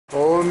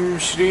Om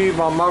Shri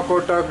Mama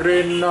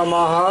Kotagre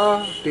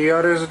Namaha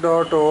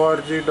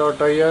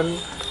trs.org.in.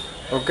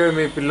 Okay,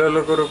 me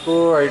pillala koraku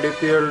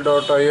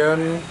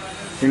idpl.in,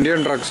 Indian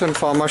Drugs and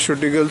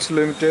Pharmaceuticals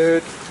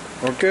Limited.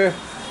 Okay,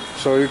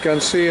 so you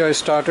can see I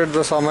started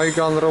the Samayik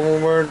Andhra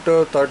movement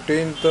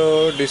 13th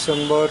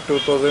December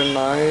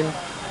 2009.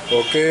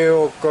 Okay,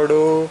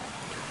 Okkadu.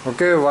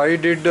 Okay, why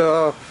did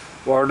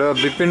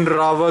Bipin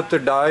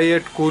Rawat die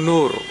at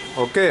COONOOR?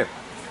 Okay,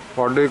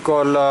 what do you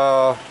call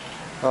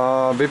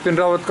Bipin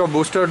Rawat का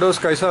booster dose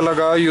कैसा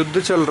लगा?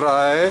 युद्ध चल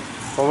रहा है,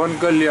 पवन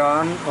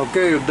कल्याण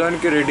okay युद्धान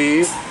के ready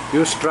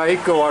you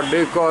strike what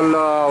do call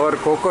our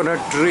coconut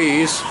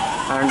trees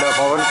and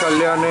Pawan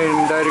Kalyan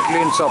indirectly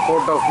in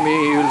support of me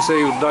he will say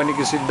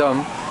युद्धाనికి సిద్ధం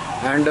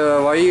and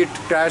why it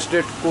crashed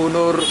at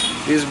COONOOR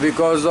is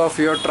because of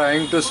you are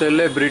trying to sell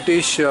a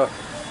British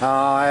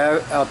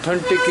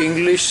authentic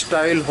English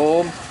style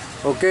home,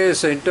 okay,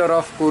 center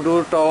of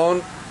COONOOR town.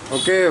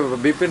 Okay,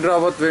 Bipin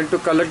Rawat went to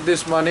collect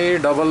this money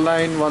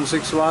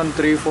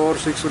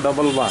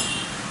 9916134611.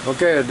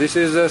 Okay, this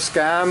is a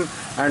scam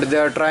and they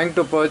are trying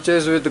to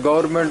purchase with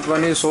government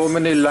money so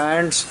many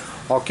lands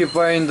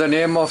occupy in the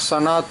name of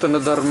Sanatana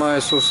Dharma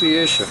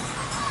Association.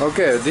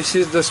 Okay, this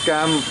is the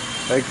scam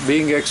like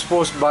being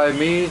exposed by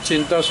me,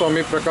 Chinta,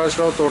 Swamy, Prakash,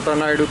 Thota,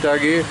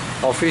 Tyagi,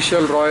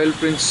 official royal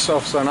prince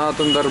of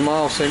Sanatana Dharma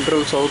of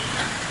Central South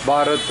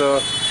Bharat.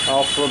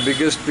 Of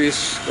biggest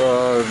piece,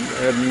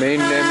 main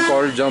name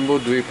called Jambu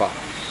Dvipa.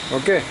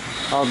 Okay,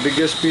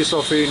 biggest piece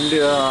of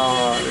India,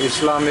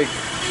 Islamic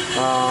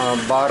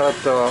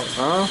Bharat,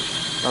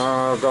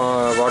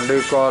 what do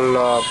you call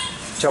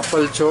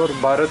Chappal Chor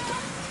Bharat?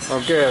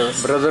 Okay,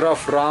 brother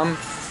of Ram,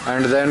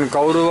 and then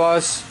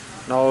Kauravas.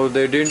 Now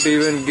they didn't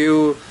even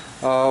give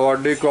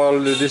what do you call,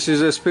 this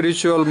is a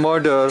spiritual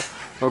murder.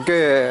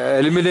 Okay,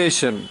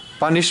 elimination,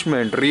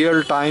 punishment,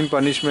 real time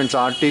punishments,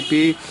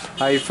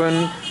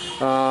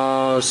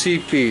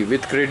 RTP-CP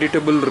with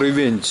creditable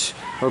revenge.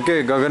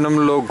 Okay,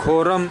 Gaganamlo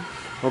Ghoram.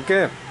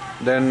 Okay,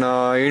 then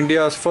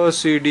India's first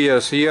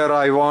CDS. Here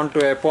I want to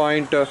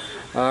appoint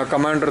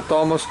Commander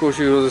Thomas Kush.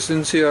 He was a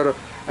sincere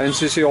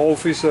NCC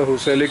officer who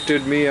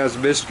selected me as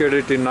best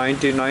cadet in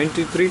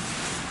 1993.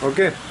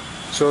 Okay,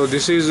 so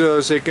this is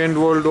Second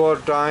World War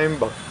time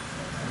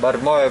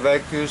Burma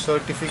evacuee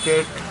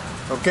certificate.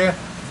 Okay,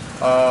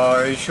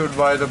 issued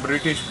by the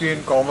British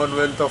Queen,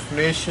 Commonwealth of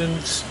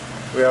Nations.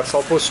 We are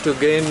supposed to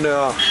gain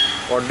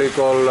what they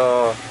call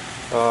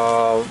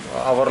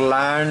our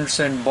lands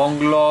and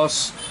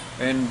bungalows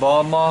in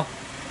Burma,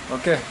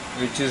 okay,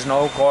 which is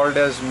now called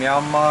as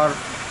Myanmar.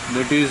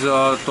 That is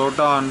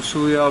Thota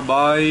Ansuya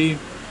Bai,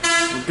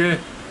 okay,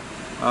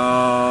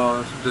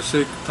 the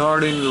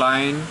third in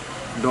line,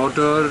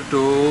 daughter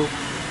to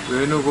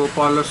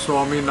Venugopala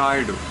Swamy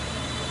Naidu.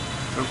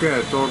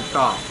 Okay,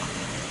 Thota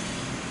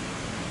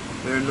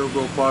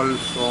Venugopal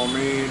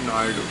Swamy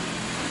Naidu.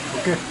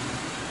 Okay,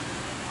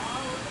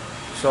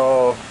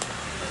 so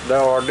the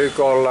what do you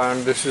call,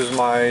 and this is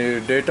my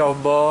date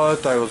of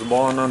birth. I was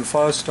born on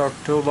 1st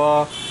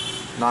October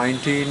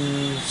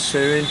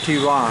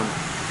 1971.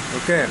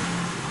 Okay,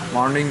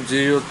 morning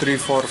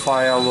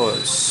 0345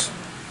 hours.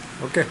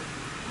 Okay,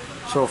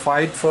 so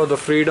fight for the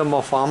freedom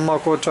of Amma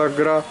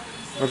Kochagra.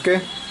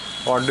 Okay,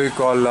 what do you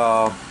call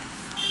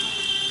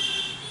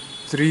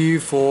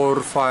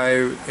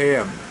 3:45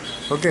 AM.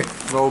 Okay,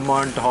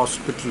 Government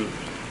Hospital,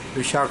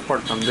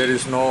 Visakhapatnam. There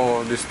is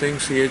no this thing,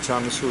 CH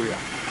Anasuya.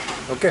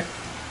 Okay,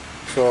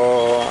 so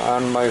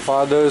and my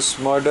father's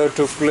murder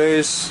took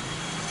place,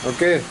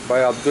 okay,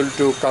 by Abdul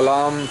to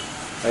Kalam,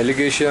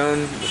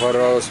 allegation for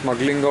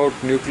smuggling out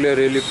nuclear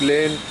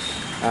heliplane,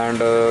 and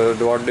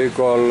what they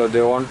call,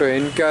 they want to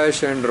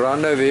encash and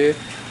run away.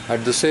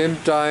 At the same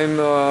time,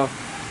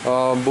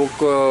 book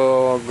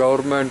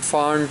government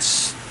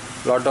funds,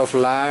 lot of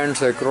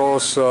lands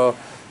across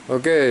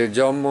okay,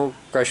 Jammu,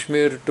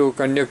 Kashmir to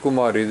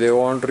Kanyakumari. They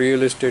want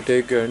real estate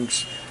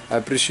agents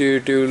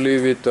appreciatively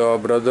with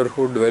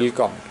brotherhood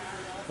welcome.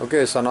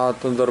 Okay,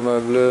 Sanatana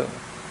Dharma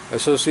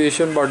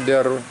Association, but they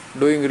are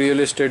doing real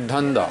estate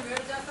dhanda.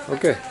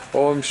 Okay,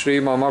 Om Shri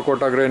Mama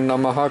Kotagre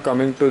Namaha.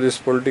 Coming to this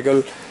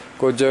political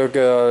Kojak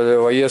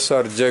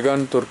YSR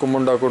Jagan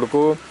Turkumunda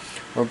Kuduku.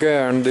 Okay,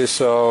 and this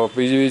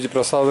PG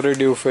Prasad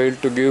Reddy who failed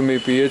to give me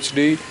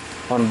PhD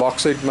on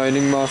bauxite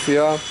mining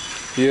mafia.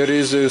 Here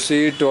is, you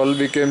see, 12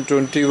 became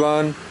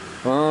 21,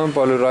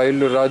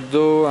 Palurail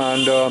Raddu,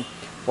 and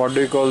what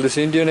do you call this?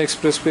 Indian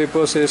Express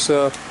paper says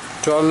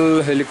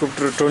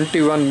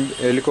 21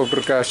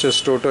 helicopter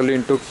crashes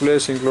totally took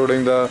place,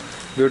 including the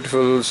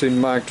beautiful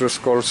cinema actress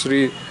called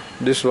Sri.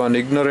 This one,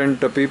 ignorant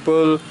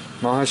people.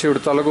 Mahashivudu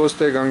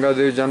Talagoste,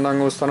 Gangadevi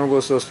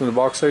Jannangostanagoste vastund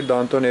bauxite,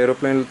 danto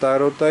aeroplane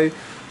tayarautai.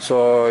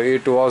 So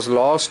it was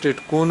lost at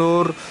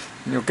COONOOR.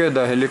 Okay,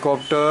 the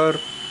helicopter,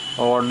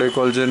 what they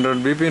call General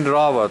Bipin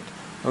Rawat.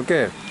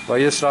 Okay,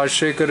 YS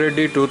Rajshekar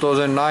Reddy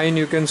 2009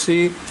 you can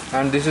see,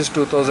 and this is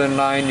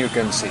 2009 you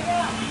can see.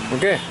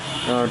 Okay,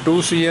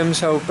 2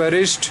 CMs have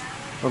perished.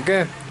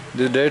 Okay,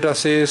 the data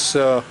says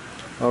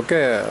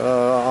okay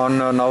on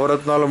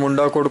Navaratnala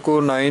Munda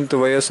Kodku 9th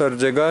YSR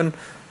Jagan.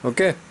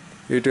 Okay,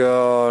 it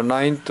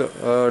 9th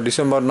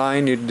December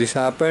 9 this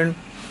happened.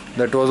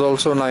 That was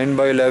also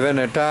 9/11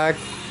 attack.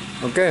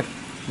 Okay,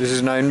 this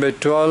is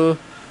 9/12.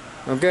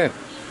 Okay,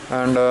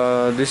 and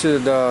this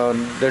is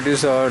that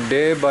is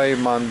day by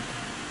month,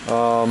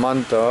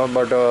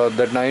 but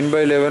that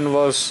 9/11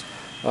 was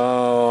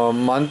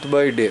month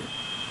by day.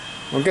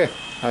 Okay,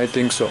 I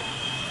think so.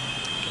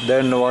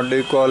 Then what do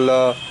you call,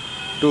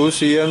 2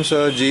 CMs,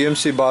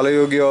 GMC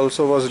Balayogi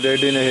also was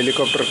dead in a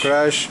helicopter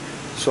crash.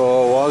 So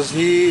was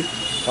he,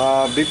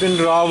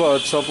 BIPinRAW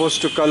was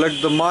supposed to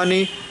collect the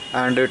money,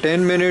 and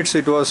 10 minutes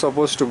it was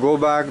supposed to go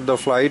back the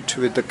flight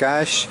with the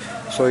cash,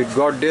 so it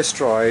got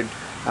destroyed.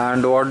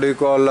 And what do you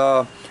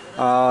call,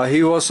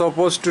 he was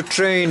supposed to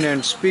train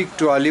and speak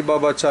to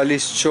Alibaba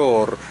Chalis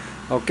Chor,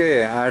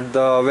 okay, at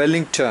the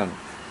Wellington.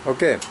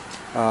 Okay,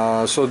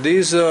 so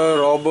these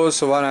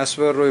robbers, as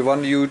per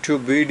one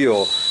YouTube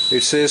video,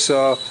 it says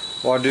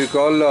what do you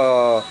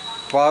call,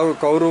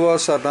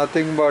 Kauravas are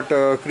nothing but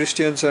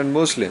Christians and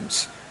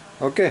Muslims.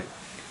 Okay,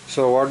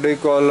 so what do you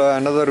call,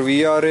 another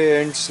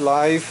VRA ends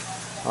life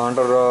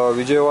under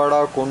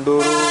Vijayawada,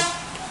 Konduru.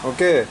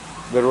 Okay,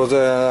 there was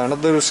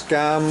another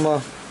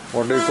scam,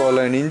 what do you call,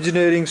 an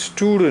engineering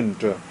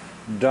student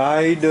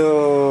died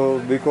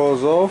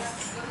because of,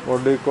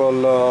 what do you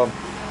call,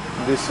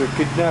 this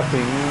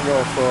kidnapping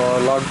of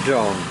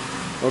lockdown.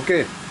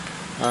 Okay,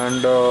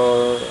 and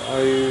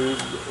I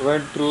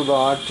went through the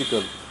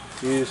article.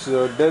 His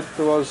death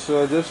was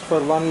just for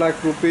 1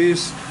 lakh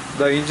rupees.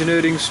 The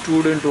engineering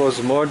student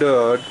was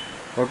murdered,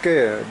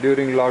 okay,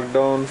 during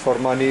lockdown for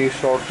money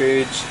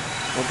shortage.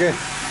 Okay,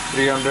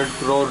 300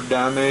 crore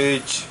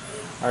damage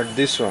at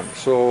this one.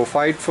 So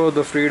fight for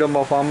the freedom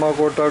of Amma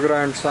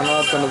Kotagra and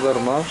Sanatana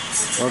Dharma.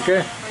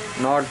 Okay,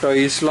 not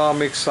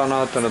Islamic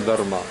Sanatana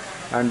Dharma.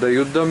 And the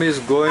Yuddham is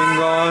going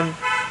on.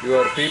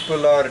 Your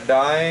people are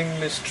dying,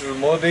 Mr.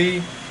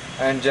 Modi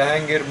and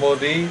Jahangir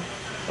Modi.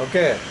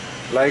 Okay,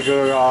 like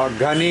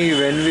Ghani,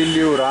 when will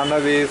you run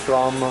away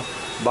from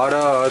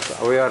Bharat?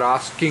 We are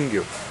asking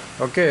you.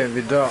 Okay,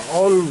 with the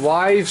all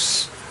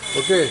wives,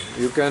 okay,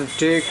 you can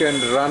take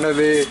and run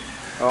away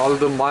all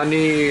the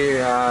money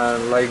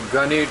like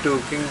Ghani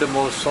to Kingdom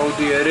of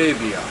Saudi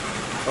Arabia.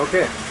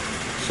 Okay,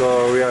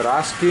 so we are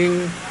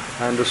asking,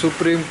 and the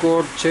Supreme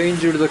Court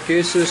changed the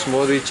cases.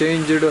 Modi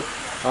changed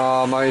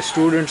my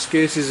student's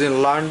case is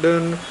in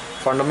London,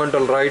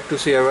 fundamental right to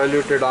see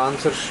evaluated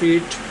answer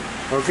sheet.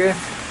 Okay,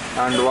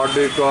 and what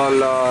do you call,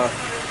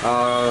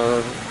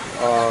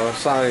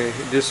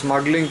 this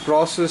smuggling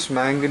process,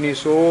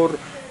 manganese ore.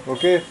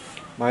 Okay,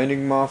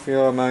 mining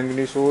mafia,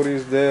 manganese ore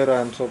is there. I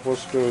am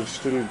supposed to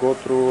still go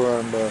through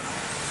and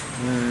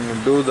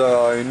do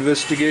the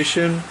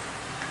investigation.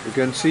 You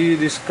can see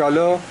this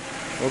color.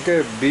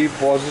 Okay, be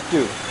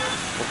positive.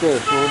 Okay,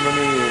 so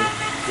many,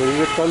 there is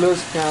a color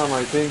scam,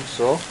 I think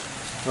so.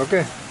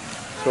 Okay,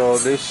 so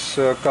this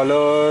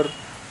color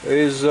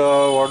is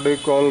what do you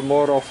call,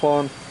 more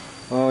often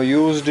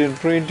used in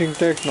printing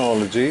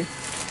technology.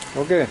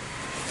 Okay,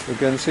 you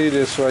can see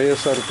this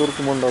YSR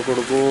Turkmunda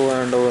Koduku,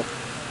 and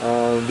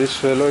this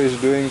fellow is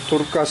doing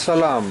Turka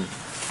Salam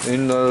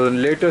in the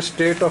latest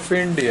state of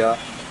India.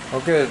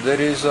 Okay, there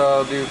is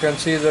you can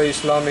see the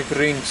Islamic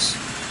rings,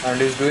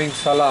 and is doing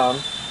Salam,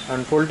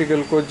 and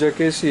political Koja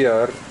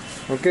KCR.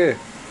 Okay,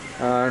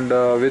 and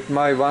with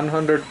my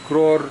 100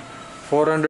 crore 400